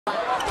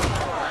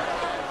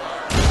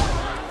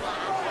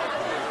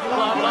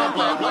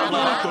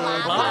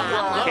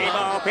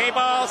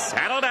People,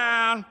 settle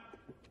down.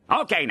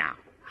 Okay, now,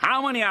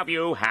 how many of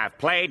you have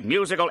played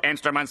musical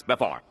instruments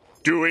before?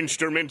 Do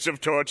instruments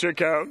of torture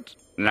count?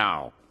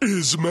 No.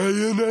 Is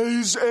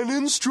mayonnaise an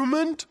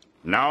instrument?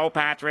 No,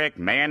 Patrick,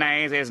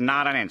 mayonnaise is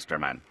not an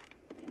instrument.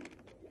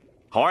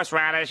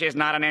 Horseradish is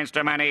not an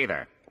instrument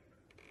either.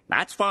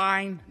 That's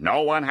fine.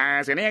 No one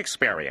has any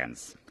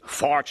experience.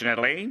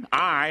 Fortunately,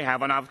 I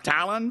have enough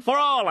talent for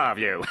all of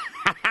you.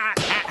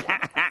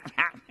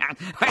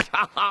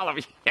 All of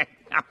you.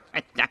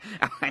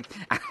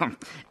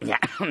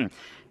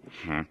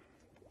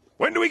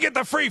 When do we get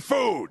the free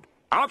food?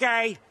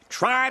 Okay,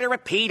 try to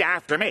repeat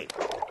after me.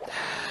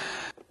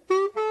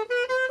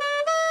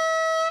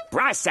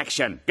 Brass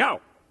section,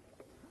 go.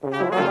 Good.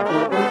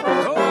 Now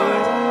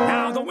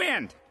the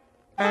wind.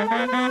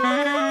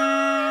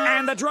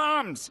 And the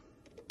drums.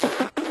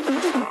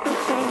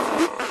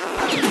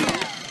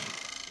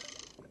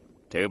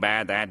 Too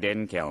bad that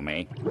didn't kill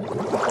me.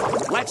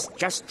 Let's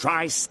just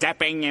try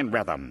stepping in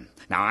rhythm.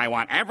 Now I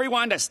want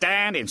everyone to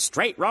stand in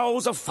straight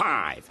rows of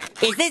 5.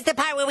 Is this the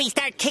part where we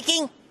start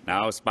kicking?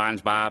 No,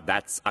 SpongeBob,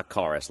 that's a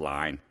chorus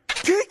line.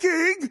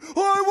 Kicking? Oh,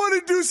 I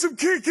want to do some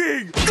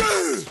kicking.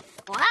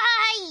 Why,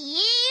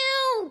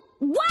 you?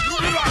 What?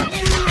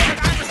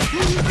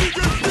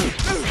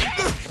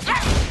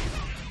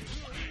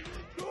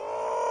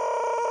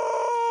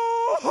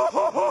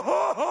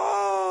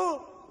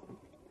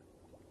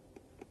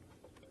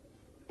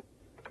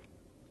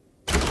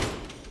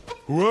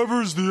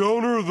 Whoever's the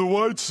owner of the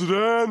white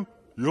sedan,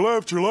 you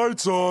left your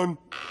lights on.